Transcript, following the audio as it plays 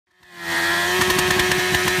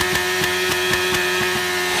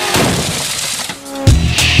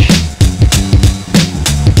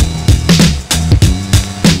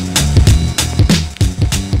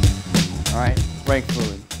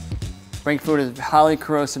Brake fluid is highly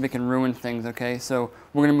corrosive, it can ruin things, okay? So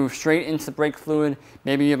we're gonna move straight into the brake fluid.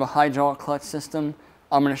 Maybe you have a hydraulic clutch system.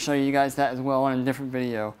 I'm gonna show you guys that as well on a different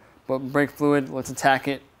video. But brake fluid, let's attack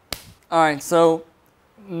it. All right, so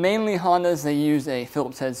mainly Hondas, they use a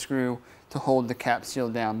Phillips head screw to hold the cap seal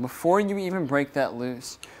down. Before you even break that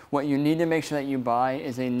loose, what you need to make sure that you buy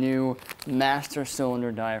is a new master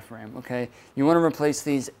cylinder diaphragm, okay? You wanna replace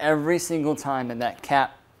these every single time that that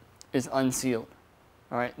cap is unsealed.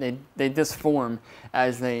 All right, they disform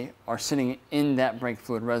as they are sitting in that brake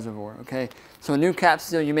fluid reservoir, okay? So a new cap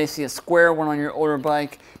seal, you may see a square one on your older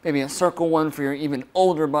bike, maybe a circle one for your even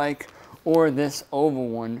older bike, or this oval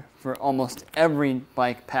one for almost every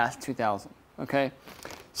bike past 2000, okay?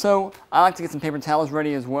 So I like to get some paper towels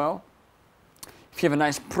ready as well. If you have a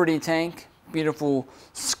nice pretty tank, beautiful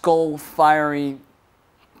skull fiery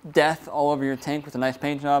death all over your tank with a nice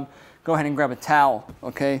paint job, go ahead and grab a towel,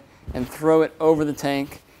 okay, and throw it over the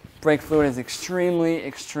tank. Brake fluid is extremely,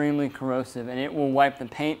 extremely corrosive, and it will wipe the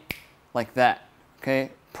paint like that,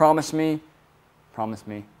 okay? Promise me,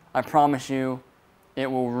 I promise you, it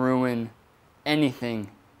will ruin anything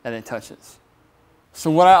that it touches. So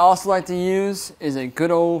what I also like to use is a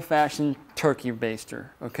good old-fashioned turkey baster,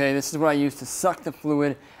 okay? This is what I use to suck the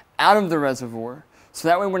fluid out of the reservoir. So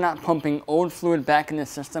that way we're not pumping old fluid back in the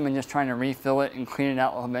system and just trying to refill it and clean it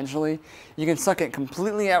out eventually. You can suck it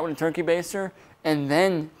completely out with a turkey baster and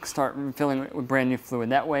then start refilling it with brand new fluid.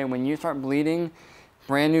 That way when you start bleeding,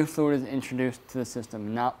 brand new fluid is introduced to the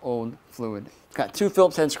system, not old fluid. It's got 2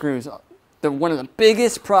 Phillips head screws. One of the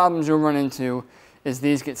biggest problems you'll run into is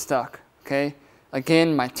these get stuck, okay?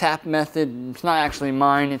 Again, my tap method, it's not actually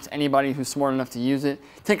mine, it's anybody who's smart enough to use it.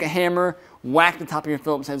 Take a hammer, whack the top of your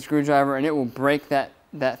Phillips head screwdriver, and it will break that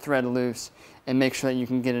thread loose and make sure that you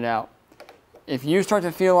can get it out. If you start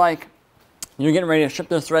to feel like you're getting ready to strip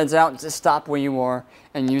those threads out, just stop where you are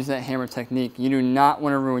and use that hammer technique. You do not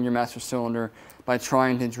want to ruin your master cylinder by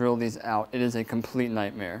trying to drill these out. It is a complete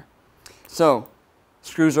nightmare. So,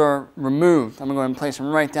 screws are removed. I'm going to go ahead and place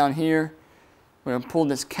them right down here. We're going to pull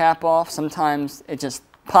this cap off. Sometimes it just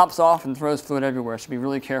pops off and throws fluid everywhere, so be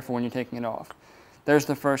really careful when you're taking it off. There's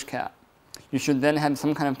the first cap. You should then have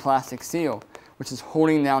some kind of plastic seal, which is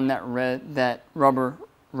holding down that rubber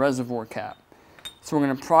reservoir cap. So we're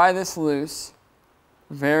going to pry this loose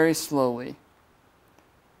very slowly.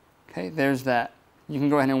 Okay, there's that. You can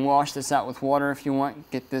go ahead and wash this out with water if you want.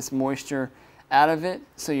 Get this moisture out of it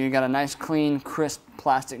so you got a nice clean, crisp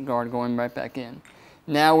plastic guard going right back in.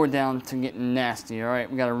 Now we're down to getting nasty, all right?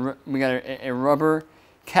 We got a rubber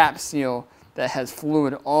cap seal that has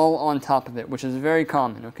fluid all on top of it, which is very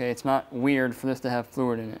common, okay? It's not weird for this to have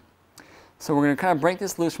fluid in it. So we're going to kind of break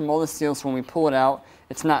this loose from all the seal so when we pull it out,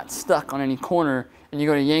 it's not stuck on any corner and you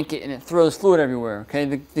go to yank it and it throws fluid everywhere, okay?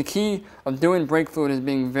 The key of doing brake fluid is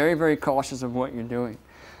being very, very cautious of what you're doing.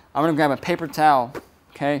 I'm going to grab a paper towel,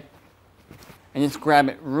 okay? And just grab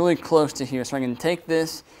it really close to here so I can take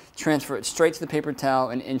this, transfer it straight to the paper towel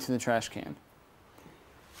and into the trash can.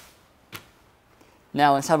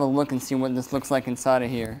 Now let's have a look and see what this looks like inside of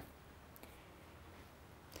here.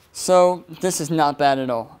 So this is not bad at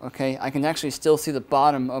all, okay? I can actually still see the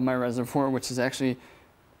bottom of my reservoir, which is actually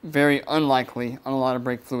very unlikely on a lot of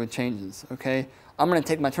brake fluid changes, okay? I'm going to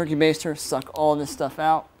take my turkey baster, suck all this stuff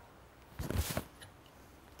out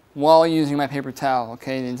while using my paper towel,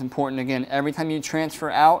 okay? It's important, again, every time you transfer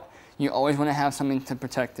out, you always want to have something to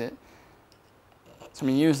protect it. So I'm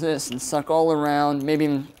going to use this and suck all around, maybe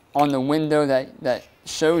even on the window that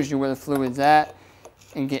shows you where the fluid's at,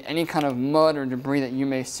 and get any kind of mud or debris that you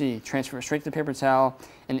may see. Transfer it straight to the paper towel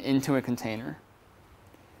and into a container.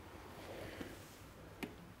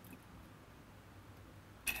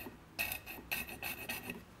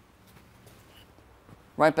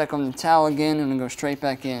 Right back on the towel again, and go straight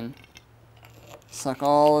back in. Suck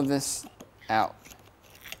all of this out.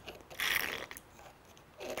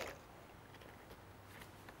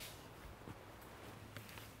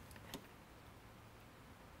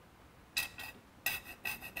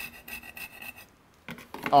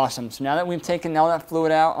 Awesome. So now that we've taken all that fluid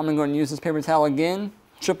out, I'm going to go and use this paper towel again,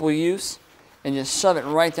 triple use, and just shove it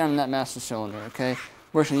right down in that master cylinder, okay?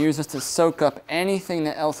 We're just going to use this to soak up anything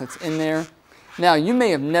else that's in there. Now, you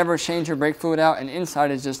may have never changed your brake fluid out and inside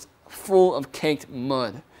is just full of caked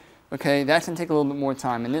mud, okay? That's going to take a little bit more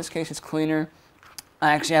time. In this case, it's cleaner.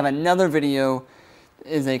 I actually have another video,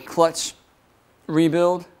 is a clutch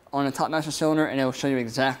rebuild on a top master cylinder, and it will show you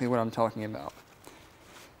exactly what I'm talking about.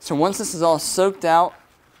 So once this is all soaked out,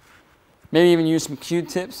 maybe even use some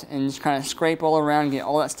Q-tips and just kind of scrape all around and get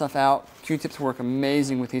all that stuff out. Q-tips work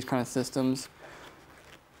amazing with these kind of systems.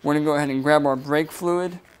 We're going to go ahead and grab our brake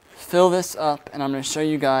fluid, fill this up, and I'm going to show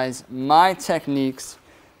you guys my techniques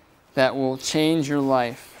that will change your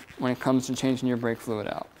life when it comes to changing your brake fluid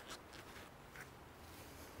out.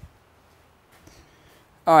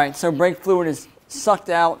 Alright, so brake fluid is sucked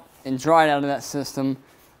out and dried out of that system.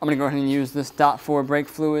 I'm going to go ahead and use this .4 brake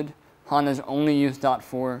fluid. Honda's only use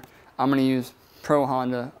 .4. I'm going to use Pro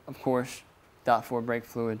Honda, of course, .4 brake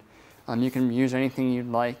fluid. You can use anything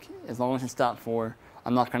you'd like as long as it's .4.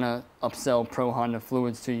 I'm not going to upsell Pro Honda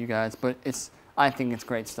fluids to you guys, but I think it's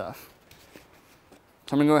great stuff.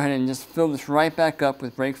 So I'm going to go ahead and just fill this right back up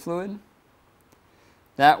with brake fluid.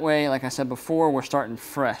 That way, like I said before, we're starting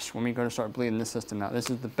fresh when we go to start bleeding this system out. This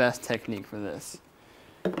is the best technique for this.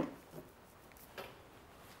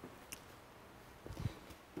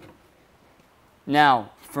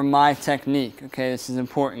 Now, for my technique, okay, this is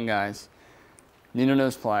important, guys. Needle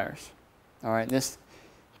nose pliers. All right, this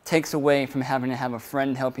takes away from having to have a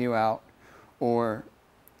friend help you out or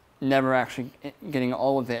never actually getting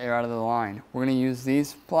all of the air out of the line. We're going to use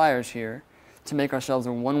these pliers here to make ourselves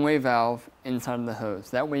a one-way valve inside of the hose.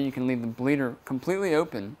 That way you can leave the bleeder completely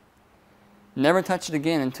open. Never touch it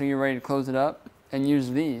again until you're ready to close it up, and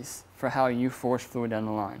use these for how you force fluid down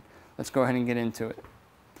the line. Let's go ahead and get into it.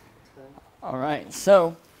 All right,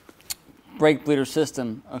 so brake bleeder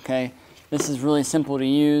system, okay? This is really simple to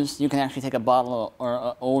use. You can actually take a bottle or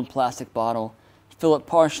an old plastic bottle, fill it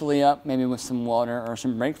partially up, maybe with some water or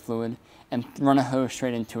some brake fluid, and run a hose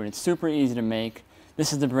straight into it. It's super easy to make.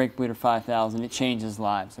 This is the Brake Bleeder 5000. It changes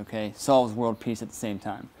lives, okay? Solves world peace at the same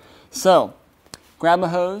time. So, grab a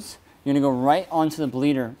hose. You're going to go right onto the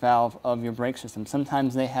bleeder valve of your brake system.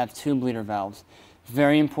 Sometimes they have two bleeder valves.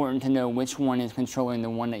 Very important to know which one is controlling the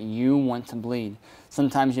one that you want to bleed.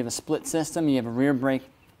 Sometimes you have a split system. You have a rear brake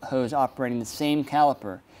hose operating the same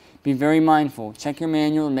caliper. Be very mindful. Check your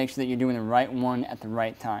manual and make sure that you're doing the right one at the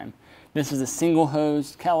right time. This is a single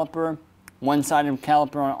hose caliper. One-sided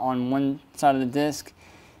caliper on one side of the disc.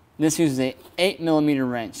 This uses a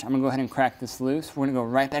 8mm wrench. I'm going to go ahead and crack this loose. We're going to go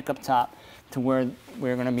right back up top to where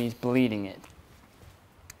we're going to be bleeding it.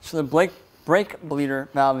 So the brake bleeder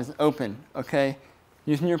valve is open, okay?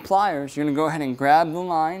 Using your pliers, you're going to go ahead and grab the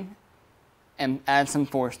line and add some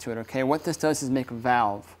force to it, okay? What this does is make a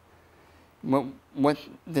valve. What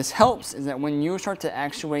this helps is that when you start to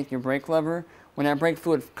actuate your brake lever, when that brake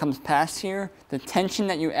fluid comes past here, the tension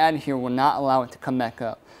that you add here will not allow it to come back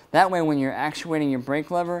up. That way, when you're actuating your brake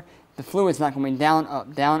lever, the fluid's not going down,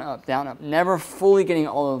 up, down, up, down, up, never fully getting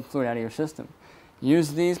all of the fluid out of your system.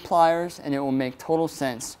 Use these pliers, and it will make total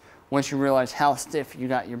sense once you realize how stiff you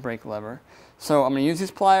got your brake lever. So I'm going to use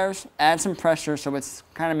these pliers, add some pressure so it's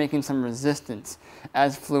kind of making some resistance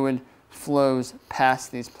as fluid flows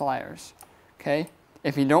past these pliers. Okay?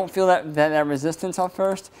 If you don't feel that resistance at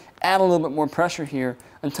first, add a little bit more pressure here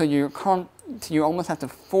until you almost have to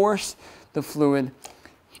force the fluid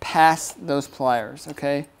past those pliers,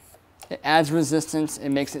 okay? It adds resistance. It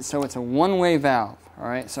makes it so it's a one-way valve, all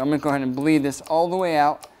right? So I'm going to go ahead and bleed this all the way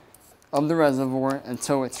out of the reservoir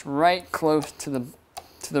until it's right close to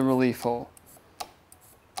the relief hole.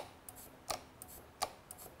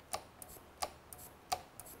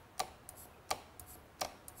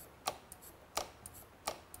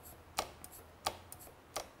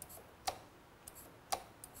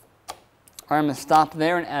 All right, I'm going to stop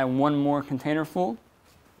there and add one more container full.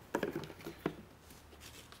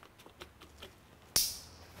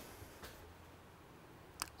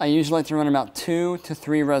 I usually like to run about 2 to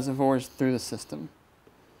 3 reservoirs through the system.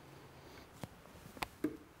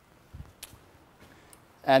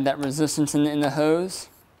 Add that resistance in the hose.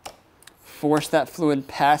 Force that fluid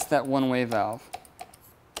past that one-way valve.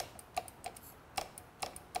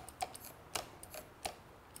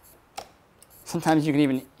 Sometimes you can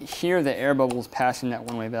even hear the air bubbles passing that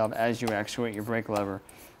one-way valve as you actuate your brake lever.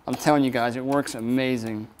 I'm telling you guys, it works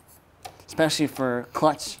amazing. Especially for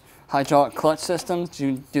hydraulic clutch systems,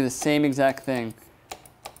 you do the same exact thing.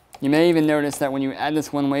 You may even notice that when you add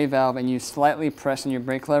this one-way valve and you slightly press on your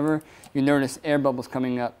brake lever, you notice air bubbles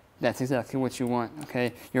coming up. That's exactly what you want,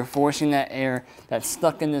 okay? You're forcing that air that's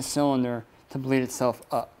stuck in this cylinder to bleed itself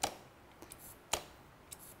up.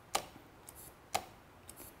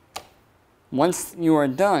 Once you are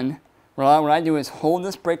done, what I do is hold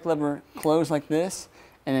this brake lever closed like this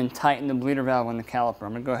and then tighten the bleeder valve on the caliper. I'm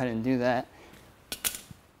going to go ahead and do that.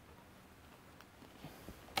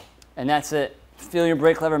 And that's it. Feel your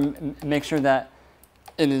brake lever, make sure that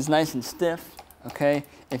it is nice and stiff, okay?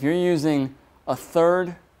 If you're using a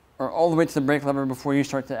third or all the way to the brake lever before you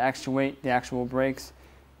start to actuate the actual brakes,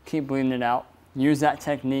 keep bleeding it out. Use that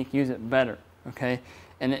technique, use it better, okay?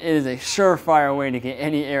 And it is a surefire way to get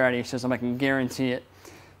any air out of your system, I can guarantee it.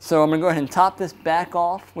 So I'm going to go ahead and top this back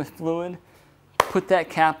off with fluid, put that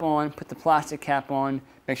cap on, put the plastic cap on,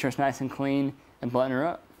 make sure it's nice and clean, and button her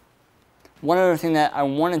up. One other thing that I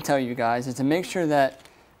want to tell you guys is to make sure that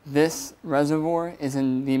this reservoir is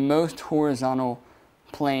in the most horizontal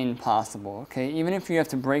plane possible, okay? Even if you have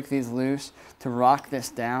to break these loose to rock this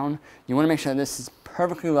down, you want to make sure this is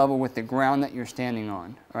perfectly level with the ground that you're standing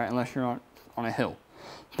on, all right, unless you're on a hill.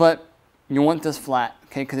 But you want this flat,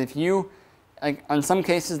 okay? Because if you, like on some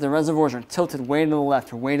cases, the reservoirs are tilted way to the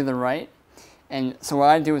left or way to the right. And so what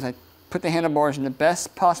I do is I put the handlebars in the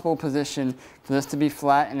best possible position for this to be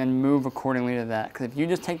flat and then move accordingly to that. Because if you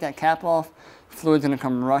just take that cap off, fluid's going to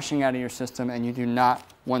come rushing out of your system and you do not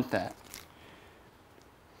want that.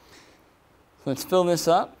 So let's fill this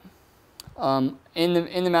up. In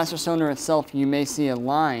the master cylinder itself, you may see a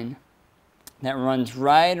line that runs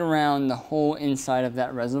right around the whole inside of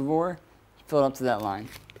that reservoir. Fill it up to that line.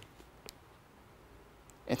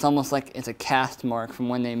 It's almost like it's a cast mark from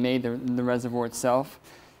when they made the reservoir itself.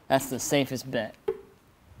 That's the safest bet.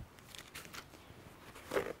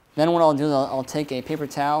 Then what I'll do is I'll take a paper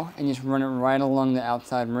towel and just run it right along the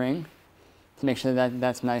outside ring to make sure that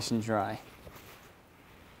that's nice and dry.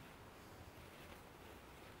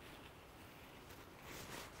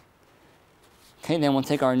 Okay, then we'll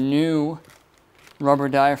take our new rubber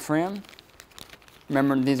diaphragm.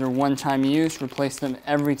 Remember, these are one-time use. Replace them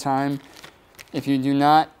every time. If you do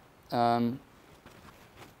not,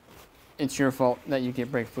 it's your fault that you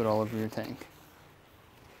get brake fluid all over your tank.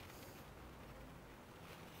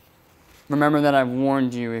 Remember that I've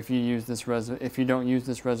warned you, if you don't use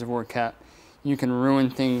this reservoir cap, you can ruin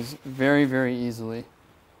things very, very easily.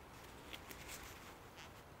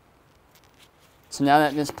 So now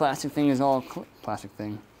that this plastic thing is all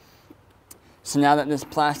So now that this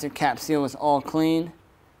plastic cap seal is all clean,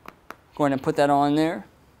 go ahead and put that on there.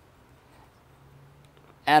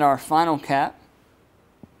 Add our final cap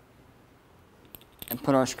and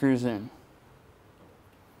put our screws in.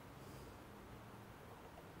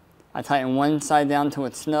 I tighten one side down till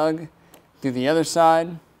it's snug, do the other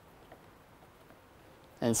side,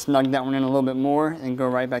 and snug that one in a little bit more, and go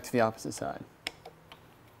right back to the opposite side.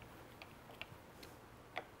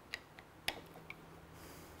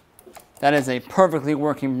 That is a perfectly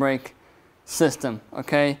working brake system,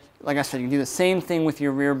 okay? Like I said, you can do the same thing with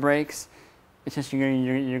your rear brakes. It's just you're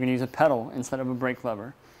going to use a pedal instead of a brake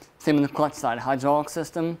lever. Same on the clutch side. Hydraulic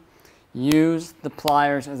system, use the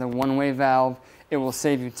pliers as a one-way valve. It will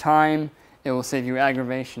save you time. It will save you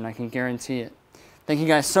aggravation. I can guarantee it. Thank you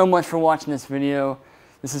guys so much for watching this video.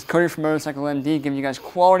 This is Cody from Motorcycle MD giving you guys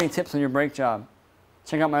quality tips on your brake job.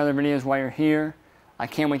 Check out my other videos while you're here. I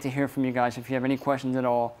can't wait to hear from you guys. If you have any questions at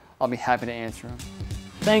all, I'll be happy to answer them.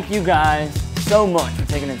 Thank you guys so much for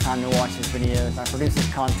taking the time to watch these videos. I produce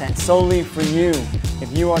this content solely for you.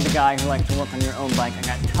 If you are the guy who likes to work on your own bike, I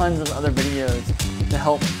got tons of other videos to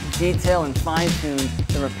help detail and fine-tune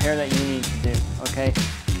the repair that you need to do, okay?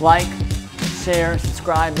 Like, share,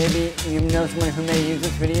 subscribe. Maybe you know someone who may use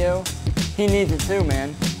this video. He needs it too,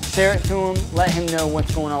 man. Share it to him. Let him know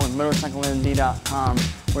what's going on with motorcyclemd.com,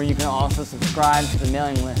 where you can also subscribe to the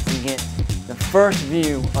mailing list and get the first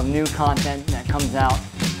view of new content that comes out.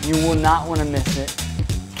 You will not want to miss it.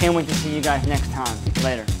 Can't wait to see you guys next time.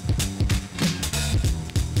 Later.